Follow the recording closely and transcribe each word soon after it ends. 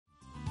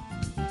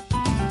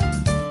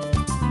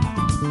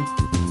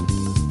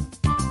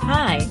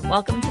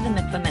Welcome to the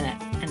Mikveh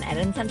Minute, an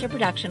Eden Center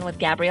production with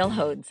Gabrielle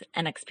Hodes,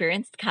 an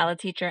experienced Kala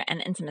teacher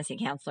and intimacy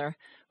counselor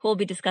who will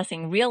be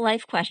discussing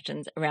real-life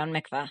questions around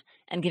mikveh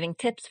and giving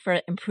tips for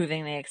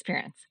improving the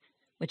experience,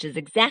 which is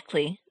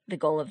exactly the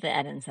goal of the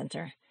Eden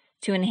Center,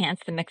 to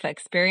enhance the mikveh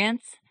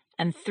experience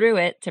and through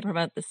it to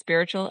promote the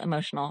spiritual,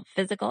 emotional,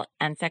 physical,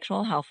 and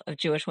sexual health of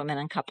Jewish women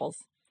and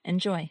couples.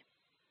 Enjoy.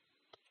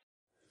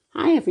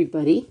 Hi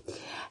everybody.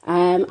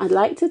 I'd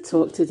like to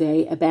talk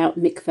today about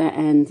mikveh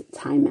and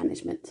time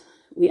management.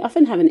 We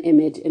often have an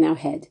image in our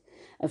head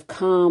of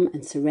calm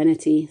and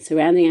serenity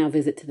surrounding our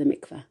visit to the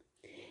mikveh.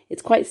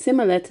 It's quite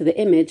similar to the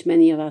image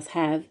many of us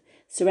have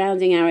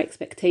surrounding our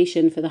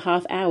expectation for the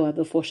half hour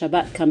before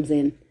Shabbat comes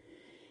in.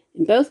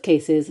 In both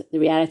cases, the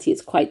reality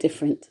is quite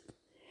different.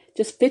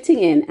 Just fitting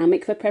in our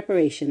mikveh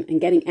preparation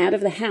and getting out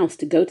of the house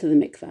to go to the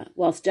mikveh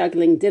whilst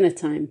juggling dinner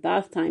time,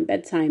 bath time,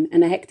 bedtime,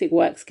 and a hectic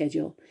work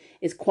schedule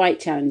is quite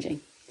challenging.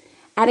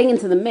 Adding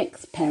into the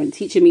mix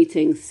parent-teacher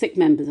meetings, sick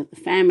members of the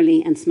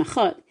family, and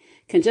smachot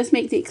can just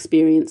make the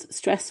experience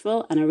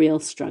stressful and a real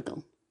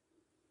struggle.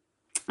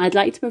 I'd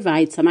like to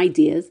provide some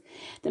ideas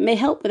that may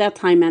help with our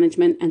time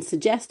management and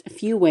suggest a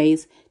few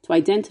ways to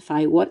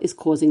identify what is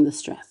causing the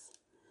stress.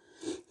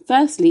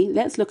 Firstly,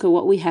 let's look at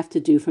what we have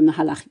to do from the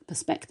halachic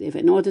perspective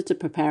in order to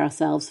prepare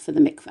ourselves for the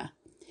mikveh.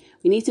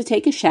 We need to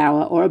take a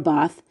shower or a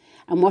bath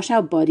and wash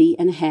our body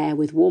and hair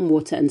with warm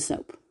water and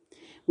soap.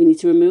 We need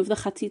to remove the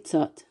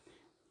chatzitzot.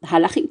 The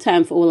halachic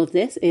term for all of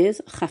this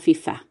is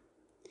chafifah.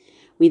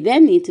 We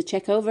then need to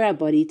check over our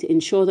body to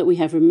ensure that we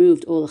have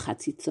removed all the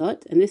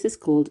chatzitzot, and this is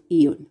called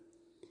iyun.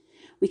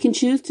 We can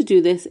choose to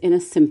do this in a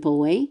simple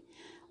way,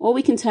 or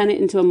we can turn it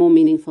into a more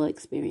meaningful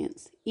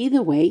experience.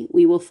 Either way,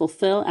 we will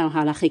fulfill our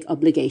halachic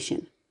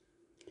obligation.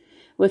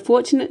 We're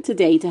fortunate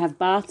today to have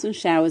baths and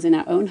showers in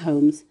our own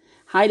homes,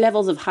 high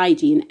levels of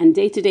hygiene, and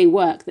day-to-day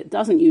work that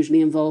doesn't usually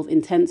involve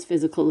intense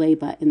physical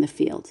labor in the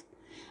field.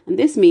 And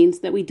this means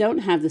that we don't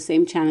have the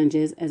same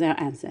challenges as our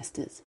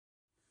ancestors.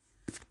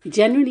 We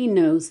generally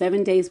know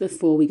 7 days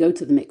before we go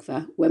to the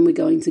mikveh when we're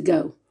going to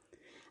go.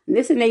 And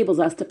this enables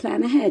us to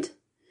plan ahead.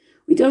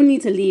 We don't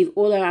need to leave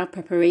all of our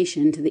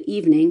preparation to the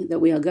evening that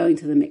we are going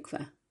to the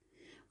mikveh.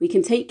 We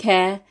can take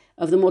care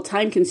of the more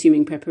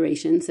time-consuming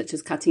preparations, such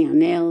as cutting our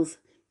nails,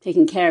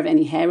 taking care of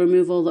any hair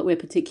removal that we're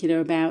particular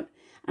about,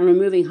 and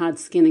removing hard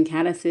skin and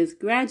calluses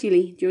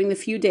gradually during the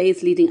few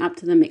days leading up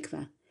to the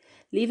mikveh,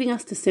 leaving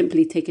us to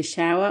simply take a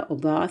shower or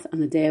bath on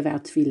the day of our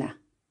tefillah.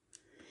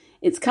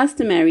 It's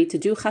customary to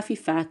do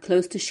chafifah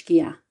close to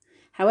shkia.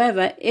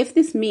 However, if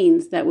this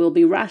means that we'll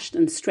be rushed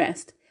and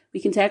stressed, we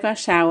can take our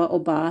shower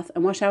or bath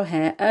and wash our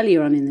hair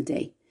earlier on in the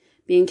day,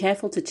 being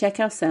careful to check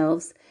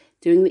ourselves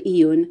doing the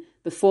iyun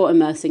before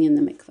immersing in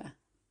the mikveh.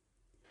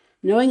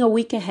 Knowing a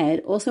week ahead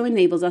also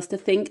enables us to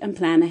think and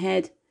plan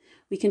ahead.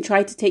 We can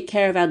try to take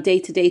care of our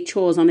day-to-day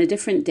chores on a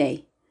different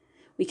day.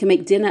 We can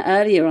make dinner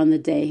earlier on the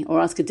day or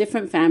ask a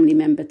different family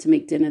member to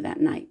make dinner that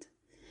night.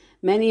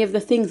 Many of the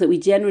things that we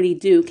generally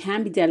do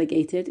can be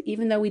delegated,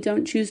 even though we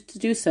don't choose to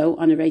do so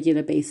on a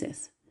regular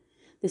basis.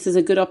 This is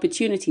a good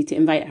opportunity to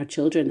invite our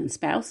children and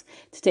spouse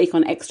to take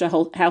on extra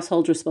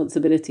household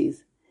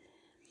responsibilities.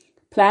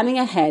 Planning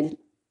ahead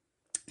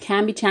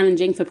can be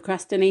challenging for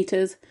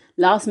procrastinators,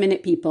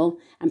 last-minute people,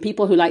 and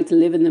people who like to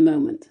live in the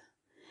moment.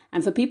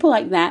 And for people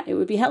like that, it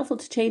would be helpful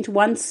to change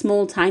one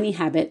small, tiny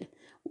habit,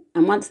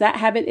 and once that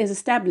habit is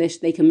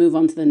established, they can move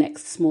on to the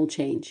next small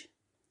change.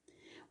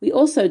 We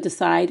also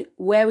decide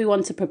where we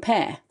want to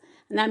prepare,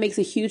 and that makes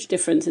a huge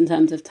difference in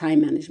terms of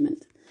time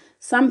management.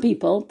 Some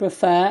people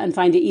prefer and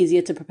find it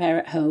easier to prepare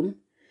at home,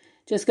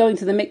 just going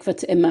to the mikveh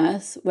to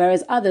immerse,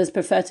 whereas others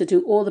prefer to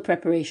do all the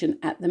preparation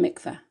at the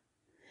mikveh.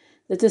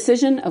 The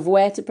decision of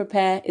where to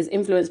prepare is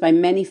influenced by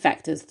many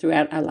factors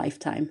throughout our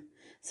lifetime,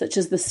 such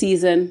as the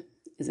season.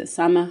 Is it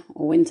summer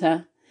or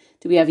winter?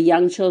 Do we have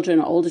young children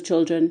or older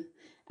children?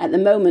 At the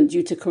moment,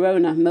 due to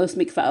corona, most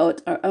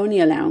mikvaot are only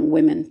allowing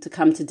women to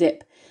come to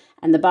dip,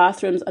 and the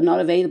bathrooms are not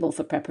available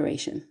for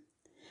preparation.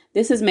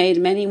 This has made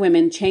many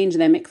women change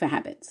their mikveh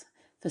habits.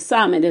 For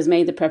some, it has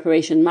made the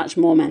preparation much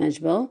more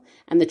manageable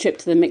and the trip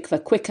to the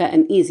mikveh quicker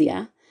and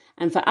easier,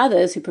 and for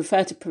others who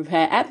prefer to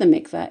prepare at the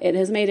mikveh, it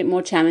has made it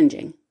more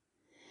challenging.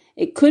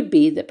 It could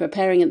be that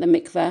preparing at the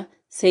mikveh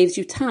saves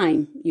you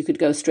time. You could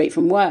go straight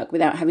from work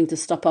without having to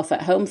stop off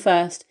at home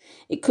first.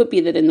 It could be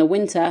that in the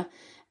winter,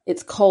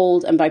 it's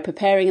cold, and by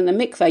preparing in the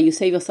mikveh, you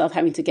save yourself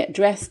having to get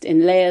dressed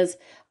in layers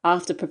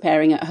after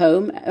preparing at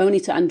home, only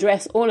to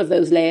undress all of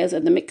those layers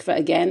at the mikveh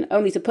again,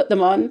 only to put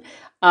them on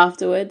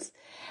afterwards.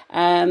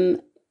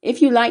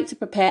 If you like to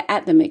prepare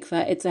at the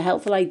mikveh, it's a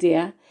helpful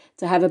idea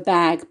to have a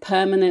bag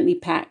permanently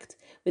packed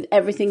with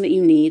everything that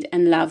you need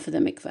and love for the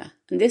mikveh.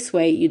 And this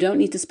way, you don't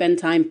need to spend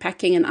time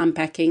packing and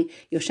unpacking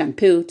your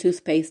shampoo,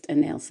 toothpaste, and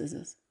nail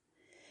scissors.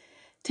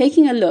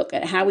 Taking a look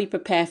at how we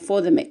prepare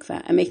for the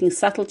mikveh and making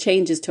subtle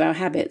changes to our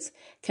habits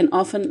can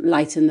often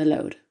lighten the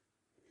load.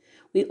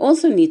 We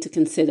also need to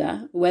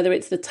consider whether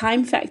it's the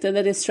time factor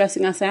that is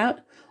stressing us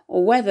out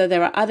or whether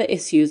there are other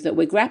issues that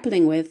we're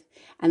grappling with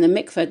and the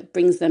mikveh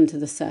brings them to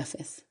the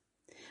surface.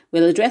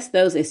 We'll address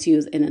those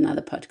issues in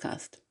another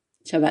podcast.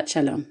 Shabbat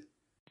Shalom.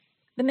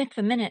 The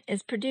Mikveh Minute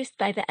is produced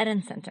by the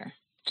Eden Center.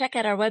 Check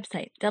out our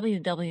website,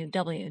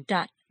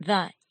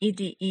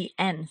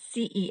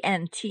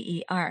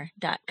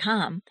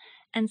 www.theedencenter.com,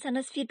 and send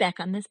us feedback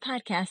on this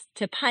podcast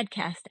to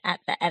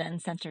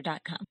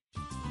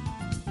podcast@theedencenter.com.